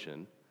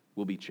foundation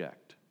will be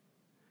checked.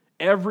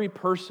 Every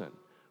person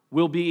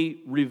will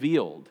be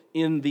revealed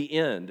in the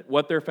end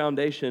what their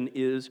foundation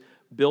is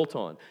built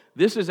on.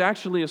 This is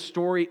actually a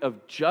story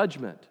of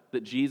judgment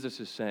that Jesus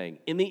is saying.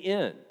 In the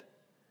end,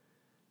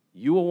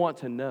 you will want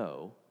to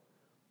know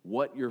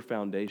what your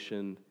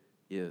foundation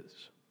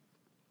is.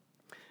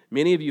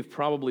 Many of you have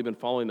probably been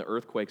following the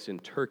earthquakes in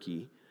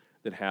Turkey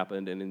that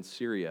happened and in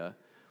Syria.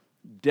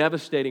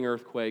 Devastating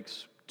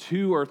earthquakes,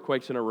 2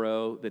 earthquakes in a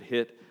row that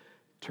hit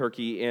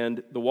Turkey.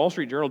 And the Wall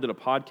Street Journal did a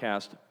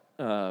podcast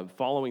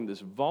following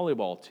this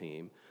volleyball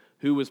team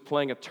who was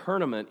playing a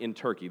tournament in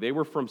Turkey. They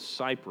were from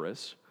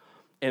Cyprus,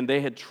 and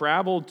they had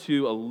traveled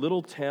to a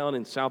little town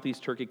in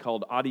southeast Turkey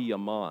called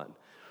Adıyaman.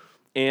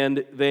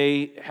 And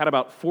they had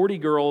about 40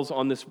 girls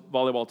on this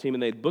volleyball team,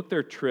 and they had booked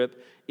their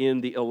trip in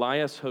the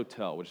Elias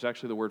Hotel, which is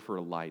actually the word for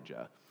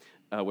Elijah.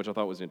 which I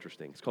thought was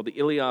interesting. It's called the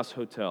Ilias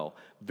Hotel.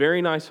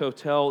 Very nice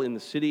hotel in the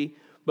city.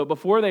 But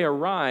before they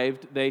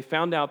arrived, they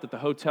found out that the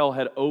hotel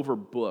had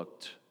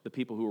overbooked the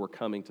people who were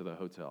coming to the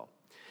hotel.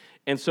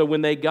 And so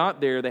when they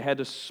got there, they had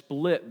to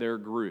split their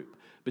group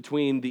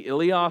between the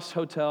Ilias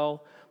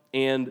Hotel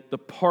and the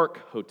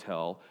Park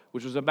Hotel,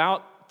 which was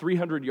about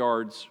 300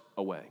 yards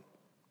away.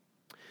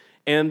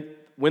 And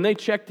when they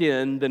checked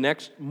in, the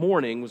next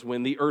morning was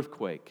when the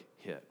earthquake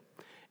hit.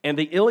 And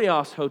the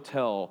Ilias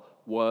Hotel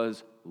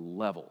was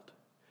leveled.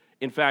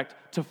 In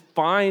fact, to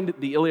find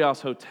the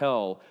Ilias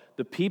Hotel,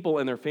 the people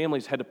and their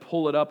families had to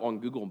pull it up on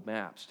Google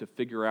Maps to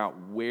figure out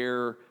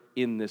where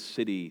in this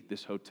city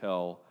this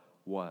hotel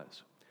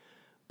was.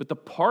 But the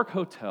Park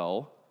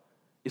Hotel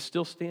is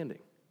still standing.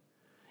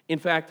 In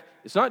fact,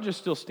 it's not just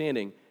still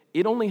standing,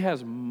 it only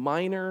has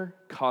minor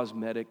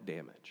cosmetic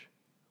damage.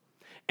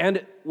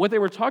 And what they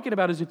were talking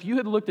about is if you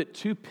had looked at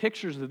two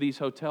pictures of these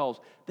hotels,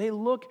 they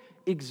look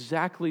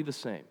exactly the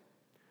same.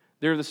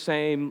 They're the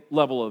same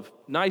level of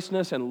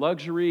niceness and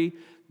luxury.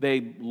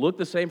 They look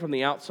the same from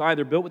the outside.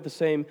 They're built with the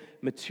same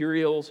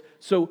materials.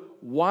 So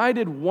why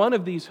did one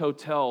of these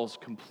hotels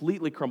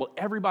completely crumble?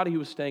 Everybody who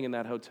was staying in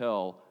that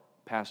hotel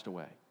passed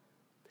away.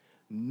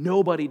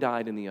 Nobody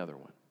died in the other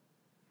one.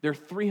 They're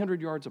 300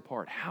 yards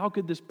apart. How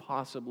could this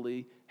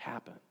possibly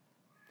happen?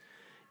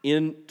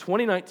 In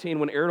 2019,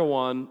 when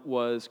Erdogan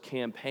was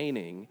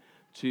campaigning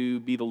to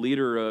be the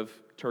leader of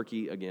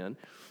Turkey again,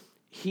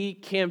 he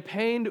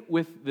campaigned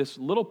with this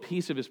little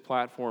piece of his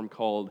platform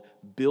called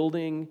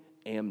Building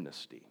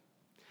Amnesty.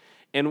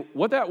 And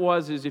what that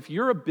was is if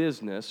you're a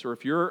business or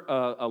if you're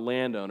a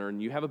landowner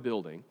and you have a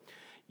building,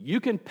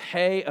 you can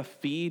pay a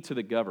fee to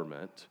the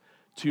government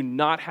to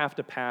not have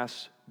to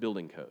pass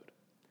building code.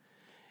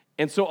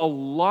 And so a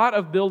lot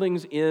of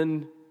buildings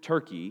in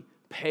Turkey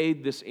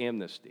paid this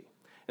amnesty.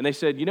 And they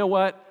said, you know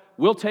what?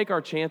 We'll take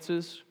our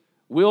chances.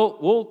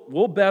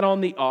 We'll bet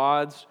on the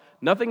odds.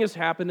 Nothing has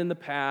happened in the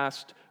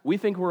past. We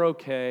think we're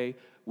okay.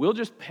 We'll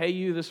just pay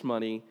you this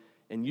money,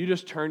 and you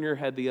just turn your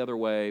head the other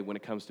way when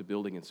it comes to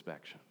building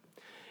inspection.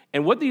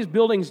 And what these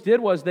buildings did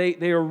was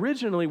they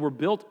originally were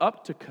built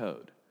up to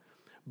code.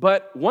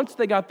 But once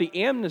they got the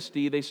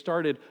amnesty, they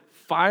started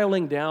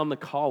filing down the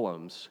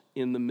columns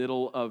in the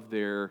middle of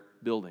their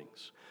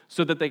buildings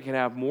so that they could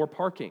have more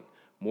parking,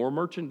 more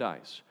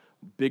merchandise,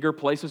 bigger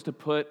places to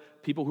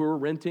put people who are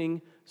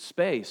renting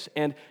space.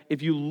 And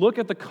if you look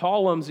at the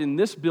columns in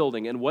this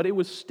building and what it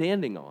was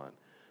standing on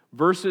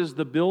versus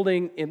the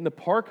building in the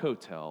Park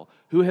Hotel,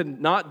 who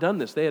had not done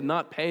this, they had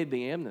not paid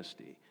the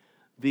amnesty,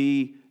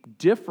 the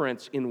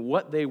difference in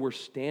what they were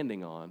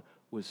standing on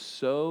was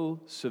so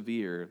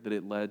severe that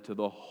it led to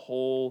the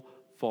whole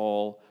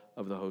fall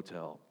of the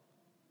hotel.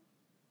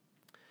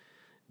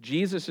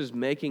 Jesus is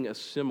making a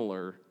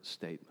similar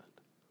statement.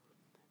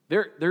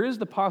 There is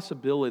the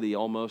possibility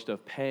almost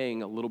of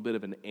paying a little bit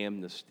of an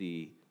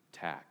amnesty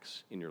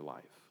tax in your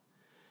life.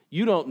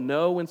 You don't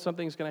know when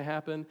something's going to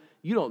happen.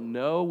 You don't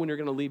know when you're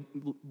going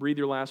to breathe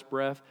your last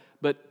breath.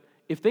 But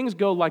if things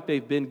go like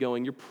they've been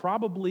going, you're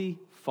probably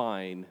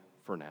fine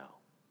for now.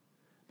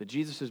 But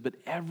Jesus says, but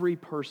every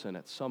person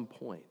at some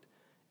point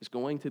is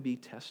going to be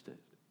tested.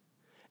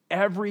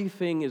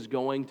 Everything is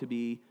going to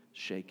be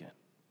shaken.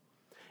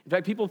 In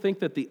fact, people think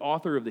that the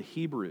author of the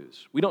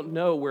Hebrews, we don't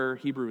know where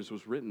Hebrews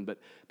was written, but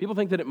people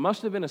think that it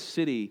must have been a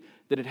city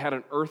that had had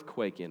an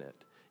earthquake in it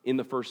in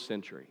the first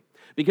century.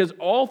 Because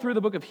all through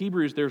the book of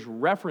Hebrews, there's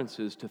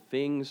references to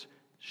things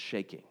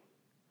shaking.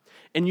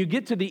 And you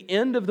get to the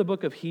end of the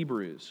book of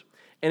Hebrews,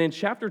 and in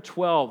chapter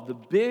 12, the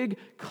big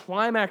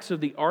climax of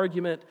the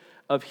argument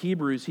of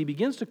Hebrews, he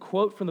begins to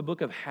quote from the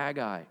book of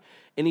Haggai,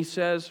 and he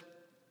says,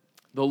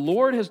 "The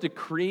Lord has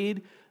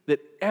decreed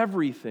that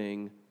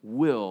everything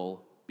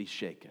will be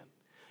shaken.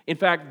 In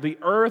fact, the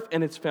earth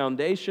and its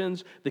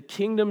foundations, the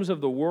kingdoms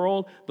of the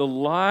world, the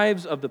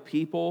lives of the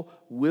people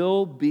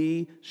will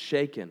be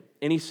shaken."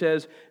 And he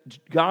says,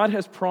 God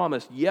has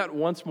promised, "Yet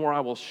once more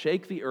I will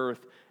shake the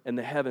earth and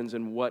the heavens,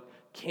 and what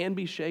can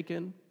be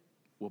shaken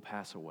will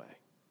pass away.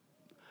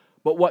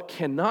 But what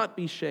cannot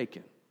be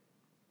shaken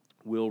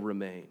will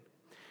remain."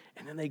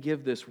 And then they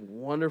give this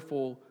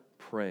wonderful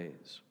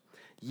praise.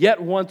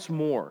 "Yet once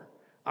more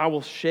I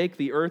will shake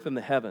the earth and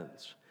the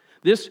heavens."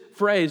 This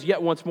phrase,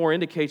 "yet once more,"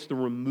 indicates the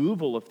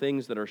removal of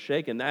things that are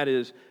shaken. That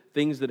is,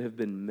 things that have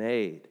been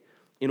made,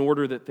 in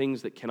order that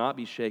things that cannot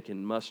be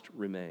shaken must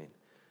remain.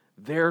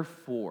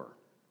 "Therefore,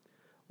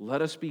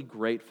 let us be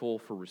grateful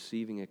for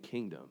receiving a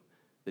kingdom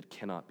that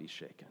cannot be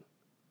shaken.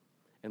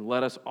 And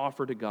let us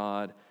offer to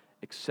God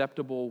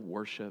acceptable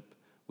worship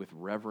with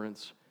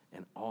reverence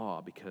and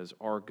awe, because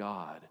our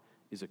God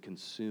is a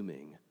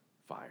consuming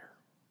fire."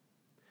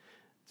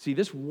 See,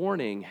 this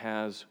warning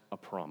has a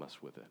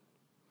promise with it.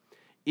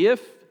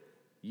 If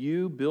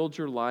you build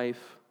your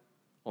life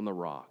on the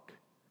rock,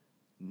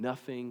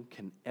 nothing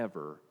can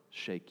ever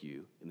shake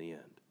you in the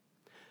end.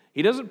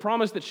 He doesn't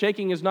promise that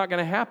shaking is not going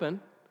to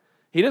happen.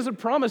 He doesn't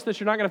promise that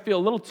you're not going to feel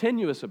a little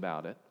tenuous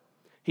about it.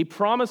 He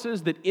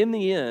promises that in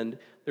the end,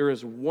 there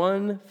is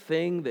one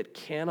thing that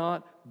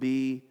cannot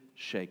be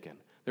shaken.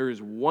 There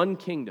is one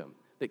kingdom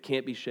that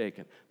can't be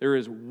shaken. There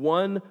is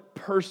one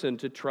person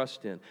to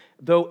trust in.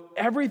 Though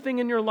everything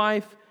in your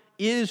life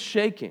is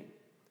shaking,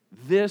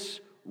 this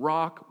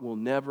rock will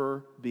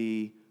never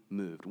be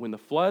moved. When the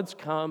floods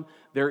come,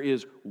 there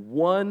is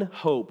one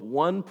hope,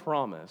 one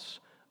promise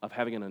of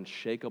having an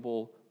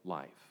unshakable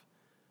life,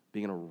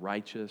 being a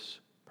righteous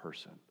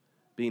person,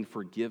 being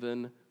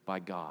forgiven by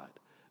God,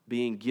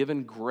 being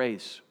given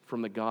grace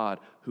from the God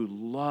who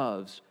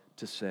loves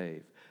to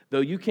save.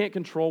 Though you can't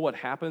control what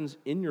happens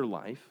in your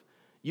life,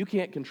 you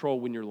can't control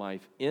when your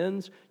life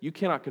ends, you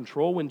cannot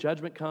control when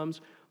judgment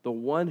comes, the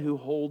one who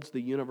holds the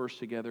universe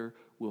together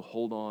will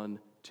hold on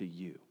to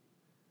you.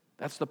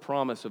 That's the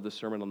promise of the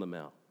Sermon on the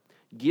Mount.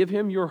 Give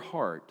him your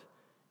heart,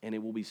 and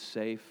it will be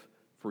safe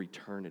for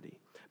eternity.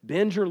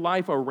 Bend your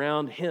life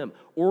around him.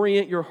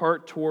 Orient your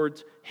heart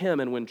towards him,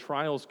 and when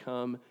trials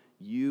come,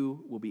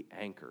 you will be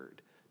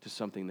anchored to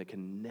something that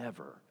can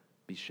never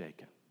be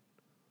shaken.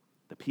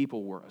 The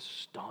people were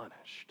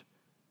astonished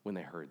when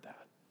they heard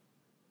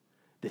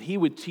that he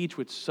would teach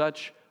with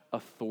such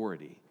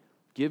authority.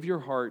 Give your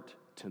heart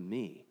to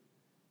me,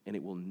 and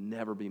it will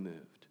never be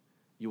moved.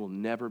 You will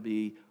never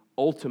be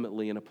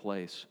ultimately in a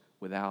place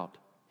without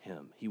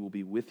him. He will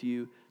be with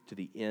you to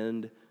the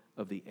end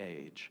of the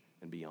age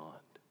and beyond.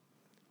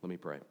 Let me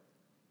pray.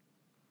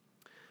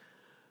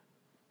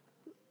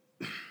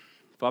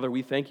 Father,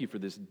 we thank you for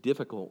this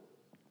difficult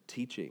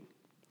teaching.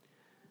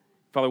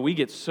 Father, we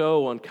get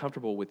so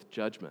uncomfortable with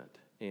judgment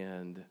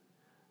and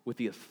with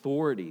the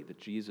authority that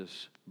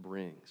Jesus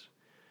brings.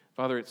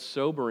 Father, it's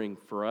sobering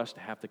for us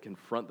to have to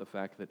confront the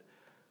fact that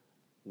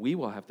we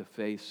will have to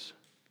face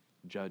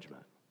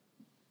judgment.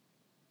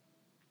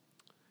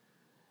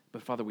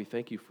 But Father, we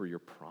thank you for your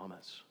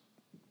promise.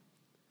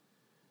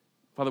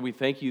 Father, we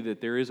thank you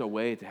that there is a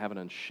way to have an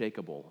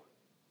unshakable,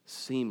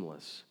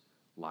 seamless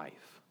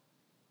life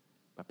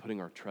by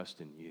putting our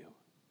trust in you.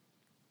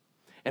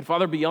 And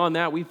Father, beyond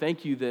that, we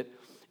thank you that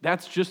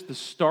that's just the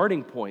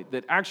starting point,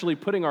 that actually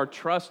putting our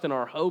trust and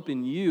our hope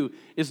in you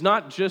is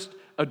not just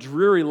a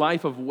dreary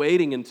life of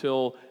waiting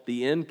until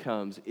the end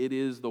comes. It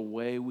is the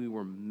way we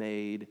were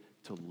made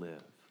to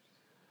live.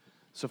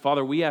 So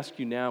Father, we ask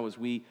you now as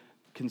we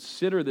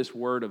consider this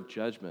word of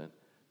judgment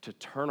to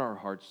turn our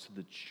hearts to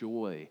the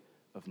joy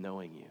of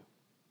knowing you.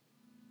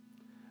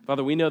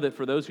 Father, we know that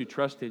for those who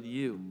trusted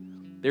you,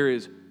 there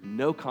is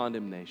no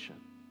condemnation.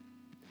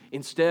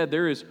 Instead,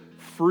 there is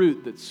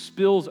fruit that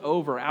spills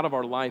over out of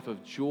our life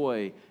of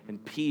joy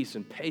and peace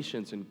and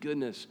patience and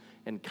goodness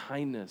and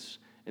kindness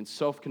and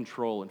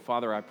self-control. And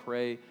Father, I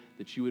pray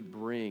that you would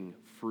bring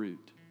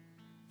fruit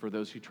for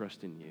those who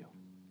trust in you.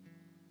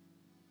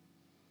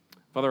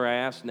 Father, I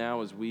ask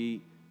now as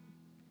we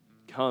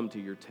come to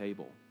your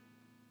table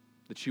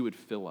that you would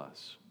fill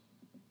us,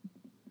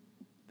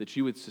 that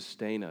you would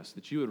sustain us,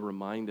 that you would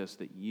remind us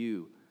that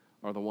you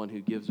are the one who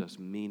gives us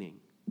meaning.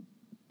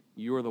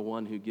 You are the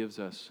one who gives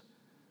us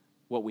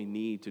what we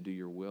need to do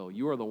your will.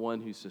 You are the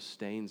one who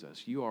sustains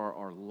us. You are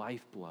our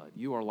lifeblood.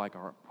 You are like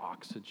our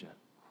oxygen.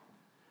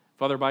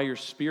 Father, by your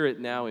Spirit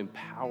now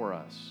empower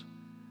us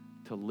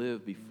to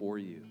live before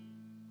you.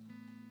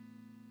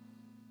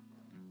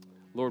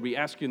 Lord, we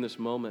ask you in this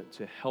moment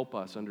to help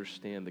us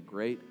understand the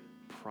great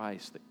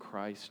price that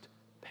Christ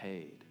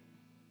paid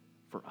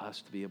for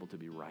us to be able to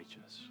be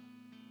righteous.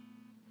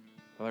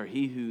 Father,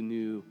 he who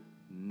knew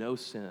no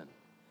sin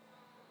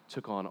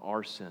took on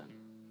our sin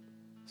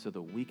so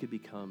that we could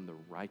become the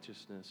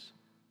righteousness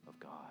of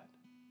God.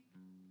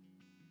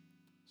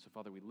 So,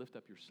 Father, we lift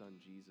up your Son,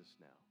 Jesus,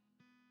 now.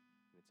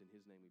 And it's in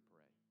his name we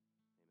pray.